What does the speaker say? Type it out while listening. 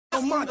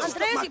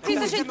Andres, you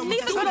piece of shit,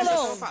 leave the girl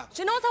alone.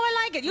 She knows how I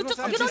like it. You don't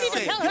need to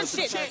tell her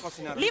shit.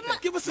 Leave my...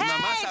 Hey,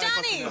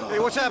 Johnny! Hey,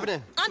 what's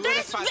happening?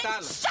 Andres,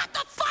 shut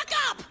the fuck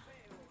up!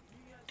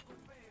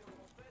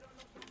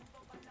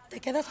 ¿Te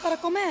quedas para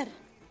comer?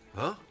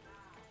 Huh?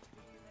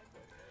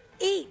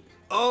 Eat.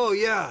 Oh,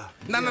 yeah.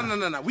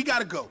 No. We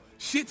gotta go.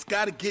 Shit's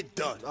gotta get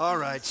done. All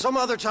right, some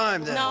other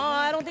time then. No,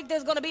 I don't think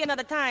there's gonna be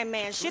another time,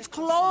 man. Shit's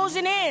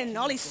closing in.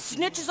 All these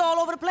snitches all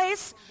over the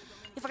place.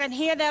 You fucking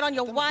hear that on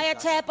your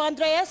wiretap,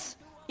 Andreas?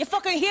 You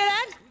fucking hear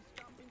that?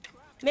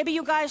 Maybe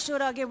you guys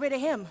should get rid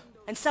of him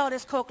and sell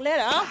this coke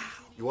later, huh?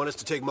 You want us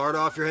to take Marta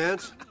off your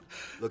hands?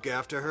 Look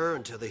after her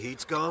until the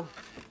heat's gone?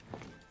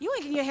 You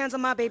ain't getting your hands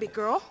on my baby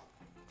girl.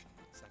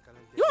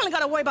 You only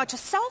gotta worry about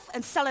yourself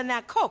and selling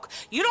that coke.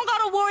 You don't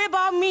gotta worry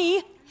about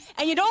me,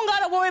 and you don't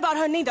gotta worry about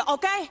her neither,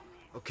 okay?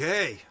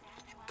 Okay.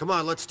 Come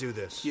on, let's do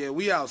this. Yeah,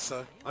 we out,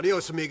 son.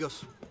 Adios,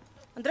 amigos.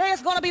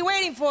 Andrea's gonna be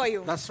waiting for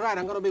you. That's right,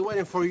 I'm gonna be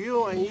waiting for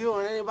you and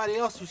anybody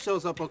else who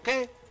shows up,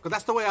 okay? Because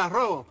that's the way I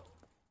roll.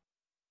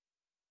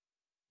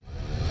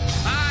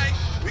 Alright,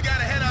 we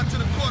gotta head out to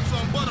the courts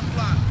on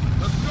Butterfly.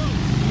 Let's go.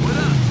 What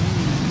up?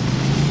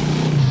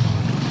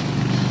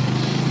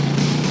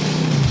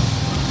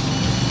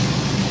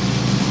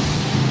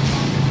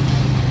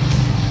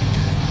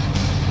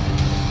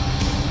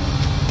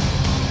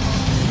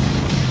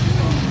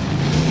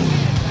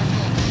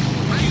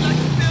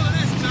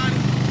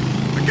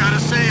 Gotta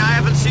say, I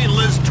haven't seen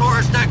Liz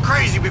Torres that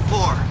crazy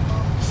before.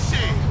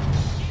 Shit.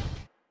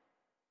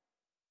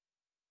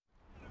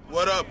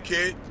 What up,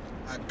 kid?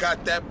 I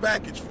got that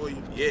package for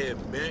you. Yeah,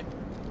 man.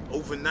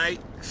 Overnight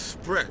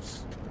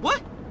express.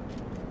 What?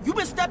 You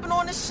been stepping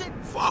on this shit?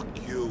 Fuck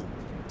you.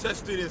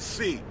 Test it and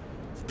see.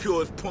 As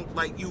pure as punk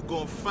like you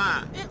gonna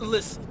find. And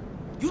listen,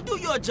 you do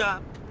your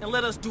job and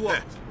let us do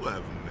ours.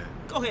 Whatever, man.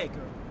 Go ahead,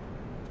 girl.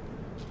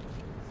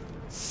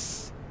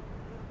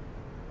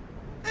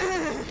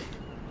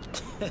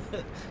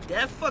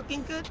 That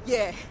fucking good?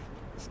 Yeah,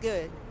 it's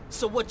good.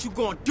 So what you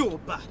gonna do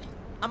about it?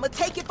 I'ma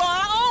take it for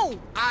our own.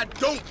 I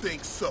don't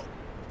think so.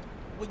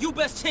 Well, you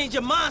best change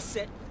your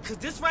mindset, cause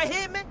this right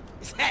here, man,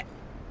 is happening.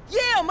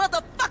 Yeah,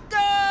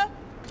 motherfucker!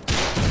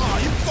 Oh,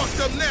 you fucked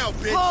up now,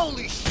 bitch.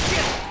 Holy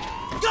shit!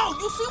 Yo,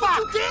 you see what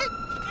you did?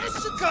 That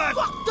shit God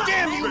fucked up,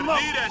 damn man. you,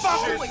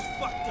 motherfucker. Always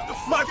fucked up.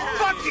 My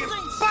fucking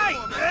fight,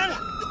 man.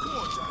 Come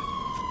on, Johnny.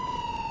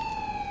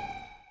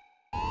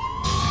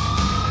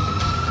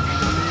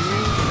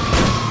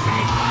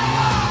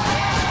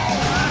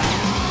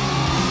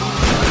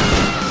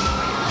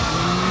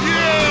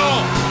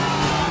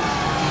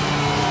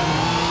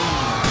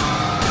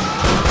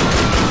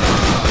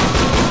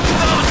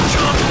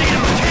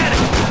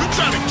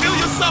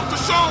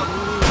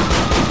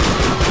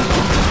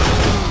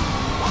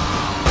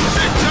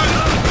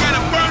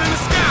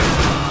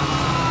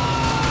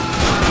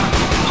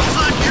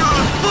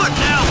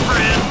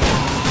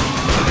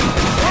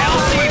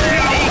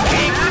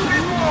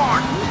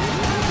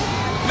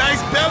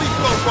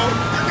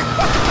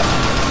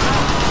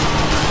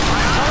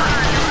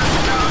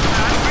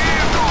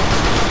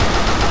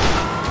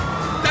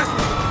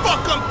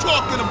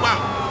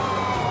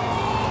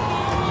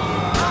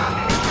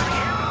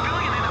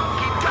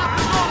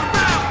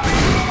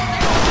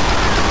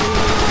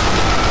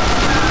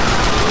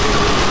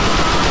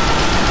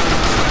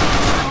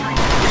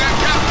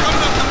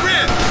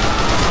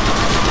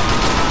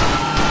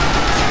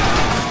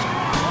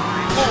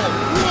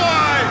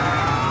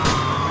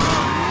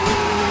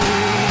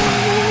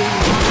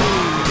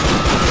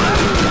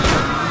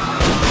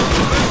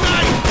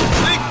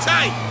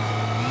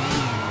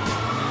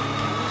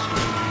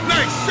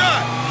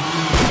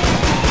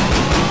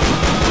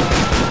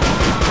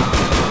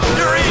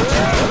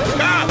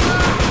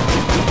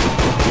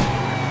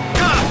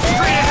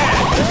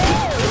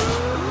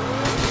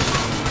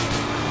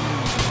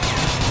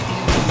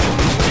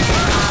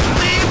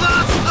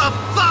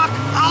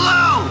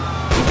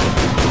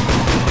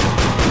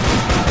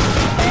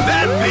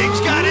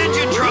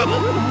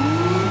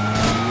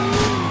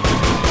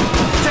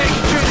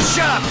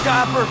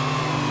 Copper.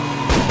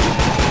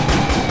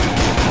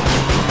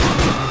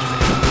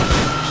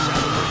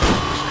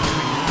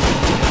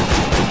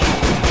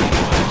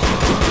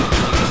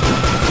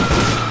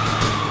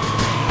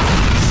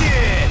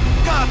 Shit!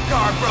 Cop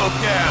car broke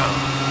down.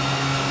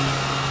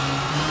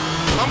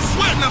 I'm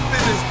sweating up in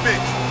this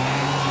bitch.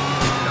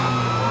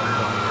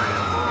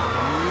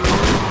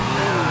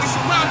 We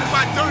surrounded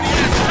by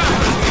dirty-ass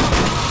cops.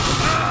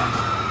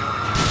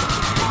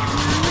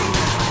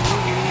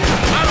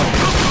 I don't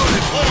look good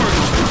at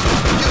orange.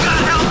 You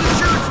got health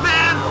insurance,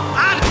 man?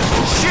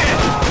 Shit!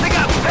 They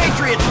got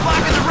patriots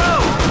blocking the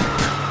road!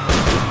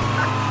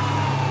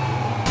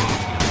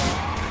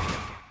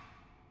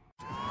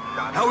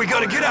 How are we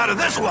gonna get out of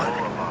this one?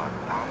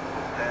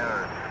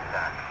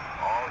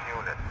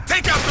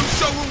 Take out them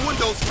showroom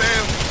windows,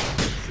 fam.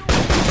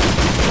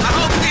 I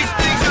hope these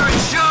things are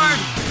insured!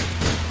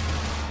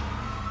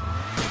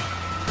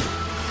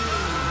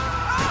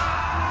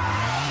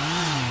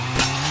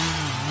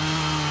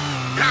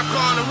 Cop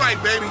car on the right,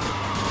 baby.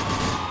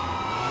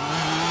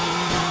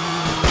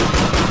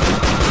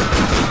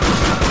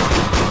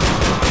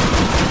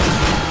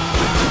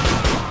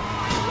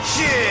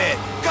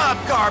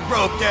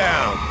 car broke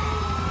down.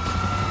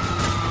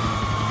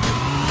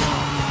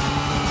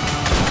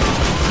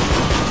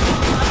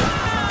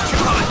 Too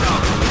hot,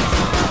 dog.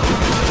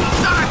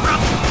 Sorry, bro.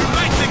 You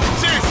might take a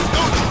chance,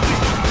 don't you, Lee?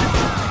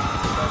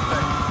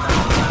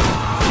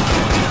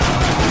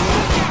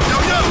 Yo,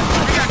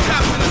 we got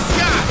cops in the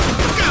sky.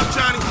 Look out,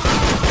 Johnny.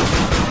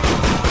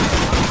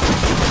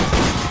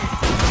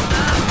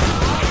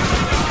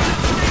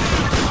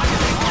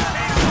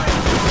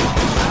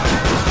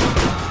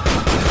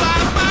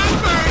 Bye-bye,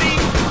 Bernie.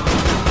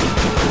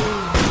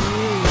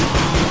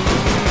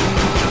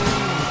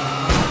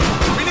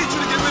 We need you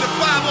to get rid of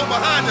 5-0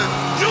 behind us.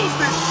 Use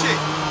this shit.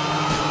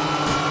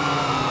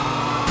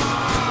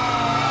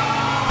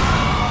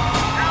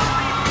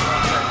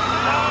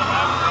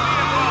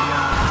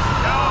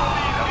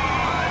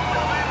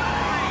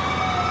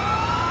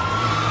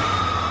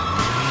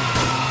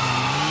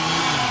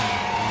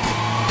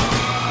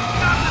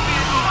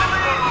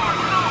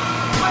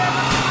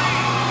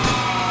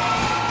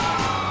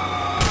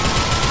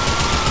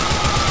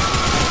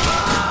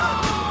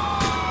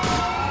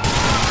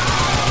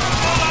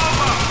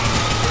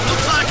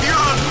 Looks like you're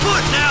on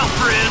foot now,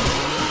 friend.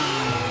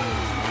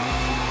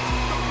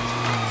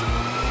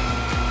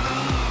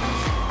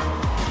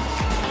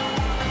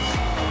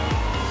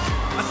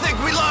 I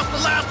think we lost the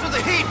last of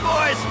the heat,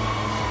 boys.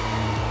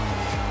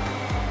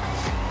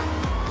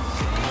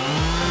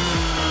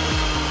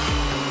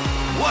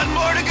 One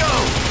more to go.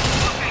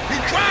 He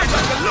drives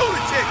like a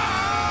lunatic.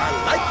 I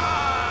like it.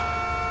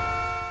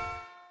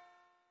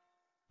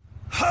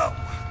 Oh,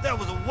 that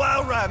was a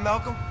wild ride,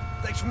 Malcolm.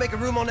 Thanks for making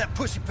room on that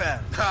pussy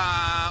pad.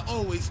 Ah,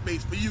 always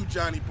space for you,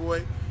 Johnny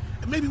boy.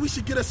 And maybe we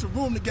should get us a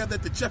room together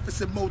at the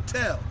Jefferson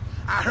Motel.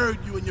 I heard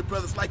you and your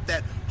brothers like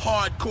that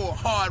hardcore,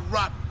 hard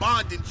rock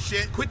bonding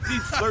shit. Quit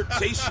these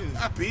flirtations,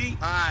 B.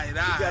 Alright. We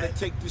gotta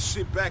take this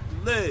shit back to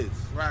Liz.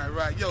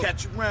 Right. Yo,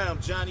 Catch you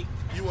around, Johnny.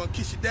 you wanna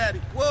kiss your daddy?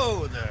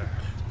 Whoa there.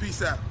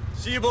 Peace out.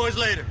 See you boys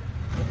later.